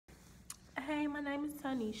Hey, my name is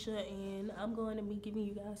Tyneshia, and I'm going to be giving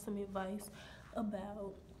you guys some advice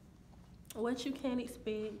about what you can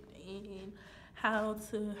expect and how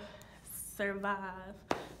to survive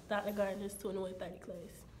Dr. Gardner's 2130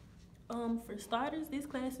 class. For starters, this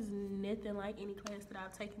class is nothing like any class that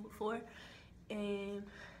I've taken before, and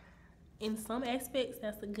in some aspects,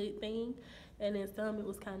 that's a good thing, and in some, it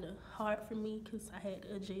was kind of hard for me because I had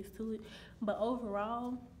to adjust to it. But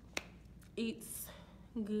overall, it's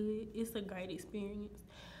good. It's a great experience.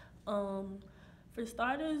 For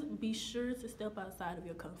starters, be sure to step outside of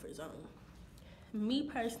your comfort zone. Me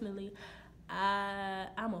personally,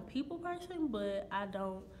 I'm a people person, but I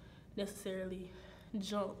don't necessarily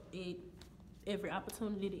jump at every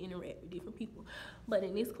opportunity to interact with different people. But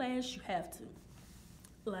in this class, you have to.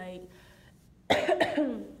 Like,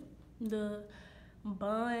 the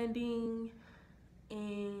bonding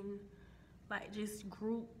and like just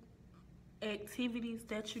group activities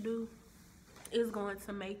that you do is going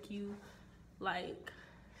to make you like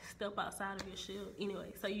step outside of your shell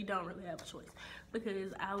anyway, so you don't really have a choice.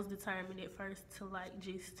 Because I was determined at first to like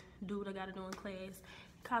just do what I gotta do in class,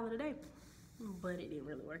 call it a day, but it didn't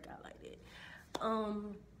really work out like that.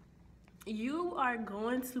 You are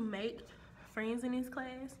going to make friends in this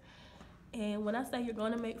class, and when I say you're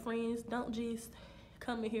going to make friends, don't just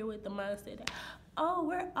come in here with the mindset that, oh,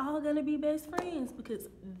 we're all gonna be best friends, because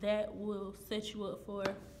that will set you up for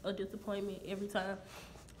a disappointment every time.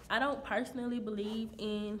 I don't personally believe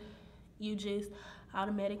in you just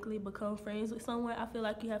automatically become friends with someone. I feel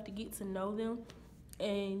like you have to get to know them,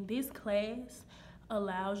 and this class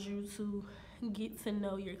allows you to get to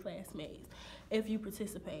know your classmates if you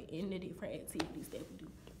participate in the different activities that we do.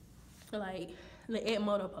 Like the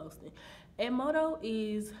Edmodo posting. Edmodo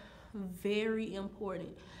is very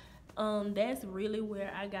important. That's really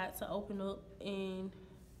where I got to open up and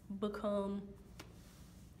become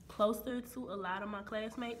closer to a lot of my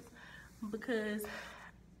classmates, because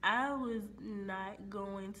I was not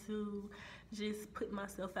going to just put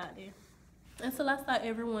myself out there until I saw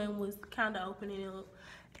everyone was kind of opening up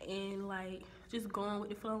and like just going with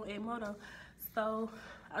the flow at Moto. So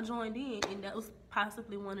I joined in, and that was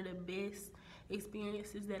possibly one of the best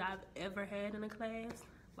experiences that I've ever had in a class.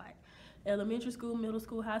 Like elementary school, middle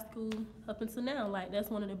school, high school, up until now, like that's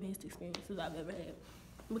one of the best experiences I've ever had,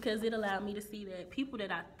 because it allowed me to see that people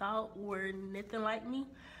that I thought were nothing like me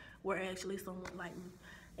were actually somewhat like me.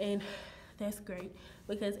 And that's great,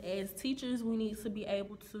 because as teachers, we need to be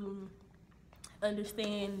able to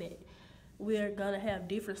understand that we're gonna have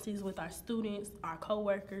differences with our students, our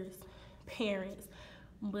coworkers, parents,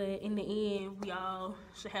 but in the end, we all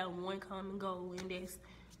should have one common goal, and that's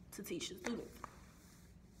to teach the students.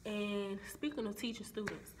 And speaking of teaching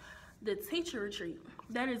students, the teacher retreat,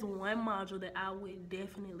 that is one module that I would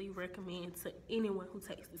definitely recommend to anyone who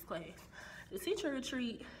takes this class. The teacher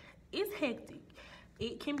retreat is hectic.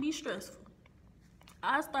 It can be stressful.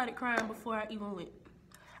 I started crying before I even went.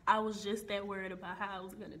 I was just that worried about how I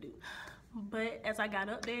was gonna do. But as I got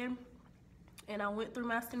up there and I went through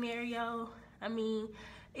my scenario, I mean,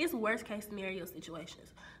 it's worst case scenario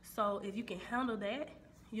situations. So if you can handle that,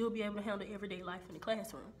 you'll be able to handle everyday life in the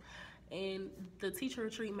classroom. And the teacher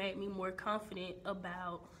retreat made me more confident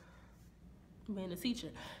about being a teacher,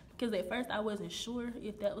 because at first I wasn't sure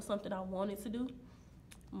if that was something I wanted to do,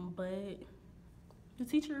 but the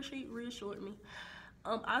teacher retreat reassured me.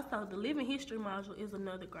 Also, the living history module is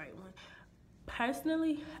another great one.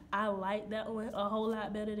 Personally, I like that one a whole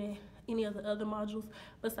lot better than any of the other modules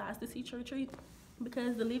besides the teacher retreat,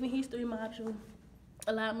 because the living history module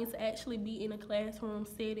allowed me to actually be in a classroom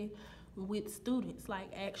setting with students,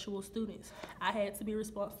 like actual students. I had to be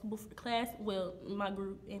responsible for class, well, my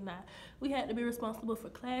group and we had to be responsible for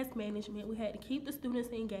class management. We had to keep the students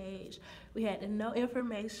engaged. We had to know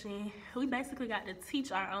information. We basically got to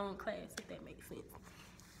teach our own class, if that makes sense.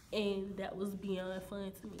 And that was beyond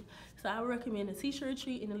fun to me. So I recommend the teacher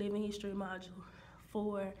retreat and the living history module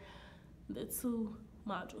for the two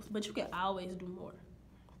modules, but you can always do more.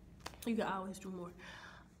 You can always do more.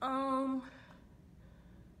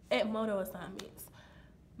 At Moto assignments,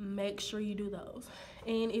 make sure you do those.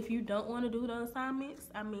 And if you don't want to do the assignments,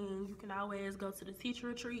 I mean, you can always go to the teacher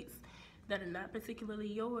retreats that are not particularly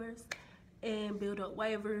yours and build up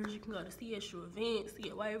waivers. You can go to CSU events,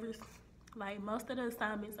 get waivers. Like, most of the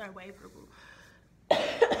assignments are waiverable.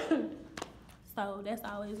 So that's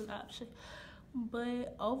always an option.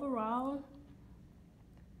 But overall,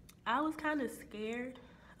 I was kind of scared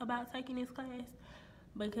about taking this class,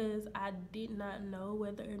 because I did not know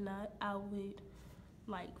whether or not I would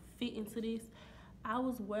like fit into this.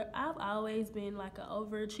 I've always been like an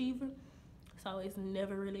overachiever, so it's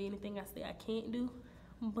never really anything I say I can't do.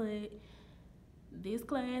 But This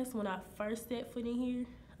class, when I first set foot in here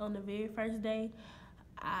on the very first day,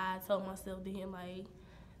 I told myself then, like,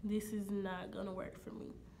 this is not gonna work for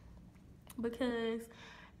me. Because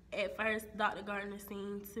at first, Dr. Gardner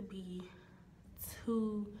seemed to be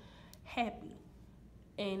too happy.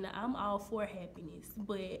 And I'm all for happiness,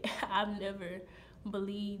 but I've never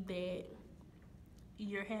believed that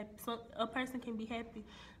you're happy. A person can be happy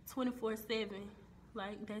 24/7.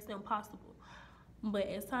 Like, that's impossible. But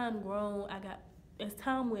as time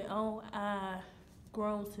went on, I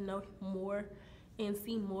grown to know more and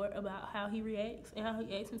see more about how he reacts and how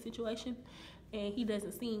he acts in situations. And he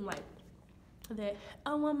doesn't seem like that,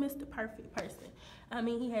 oh, I'm Mr. Perfect person. I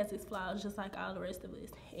mean, he has his flaws just like all the rest of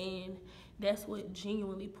us. And that's what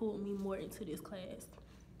genuinely pulled me more into this class.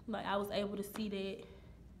 Like, I was able to see that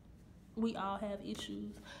we all have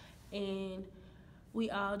issues and we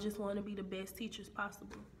all just want to be the best teachers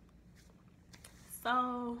possible.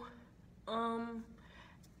 So,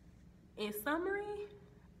 in summary,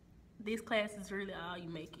 this class is really all you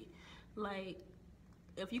make it. Like,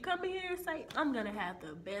 if you come in here and say, I'm gonna have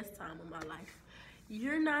the best time of my life,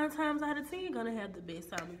 you're 9 times out of 10 gonna have the best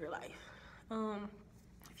time of your life.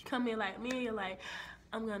 If you come in like me and you're like,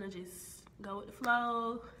 I'm gonna just go with the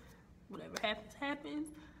flow, whatever happens, happens,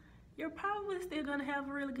 you're probably still gonna have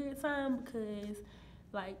a really good time, because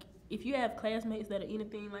like, if you have classmates that are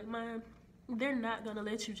anything like mine, they're not gonna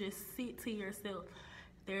let you just sit to yourself.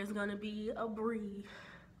 There's gonna be a Bree,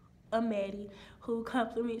 a Maddie, who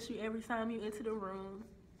compliments you every time you enter the room,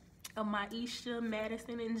 a Maisha,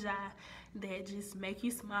 Madison, and Jai that just make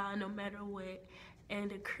you smile no matter what,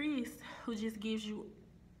 and a Chris who just gives you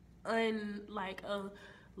a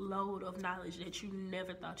load of knowledge that you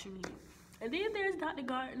never thought you needed. And then there's Dr.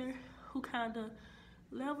 Gardner, who kind of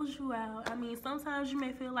levels you out. I mean, sometimes you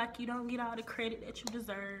may feel like you don't get all the credit that you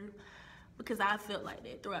deserve, because I felt like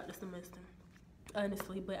that throughout the semester,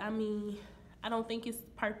 honestly. But I mean, I don't think it's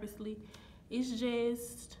purposely. It's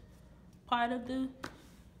just part of the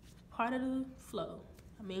flow.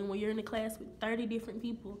 I mean, when you're in a class with 30 different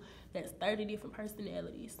people, that's 30 different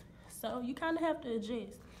personalities. So you kind of have to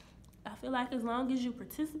adjust. I feel like as long as you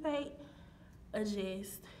participate,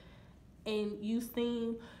 adjust, and you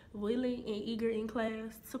seem willing and eager in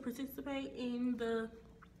class to participate in the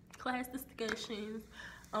class discussions,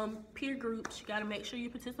 peer groups, you gotta make sure you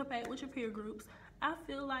participate with your peer groups, I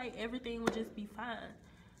feel like everything will just be fine.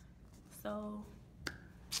 So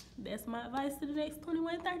that's my advice to the next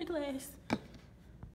 2130 class.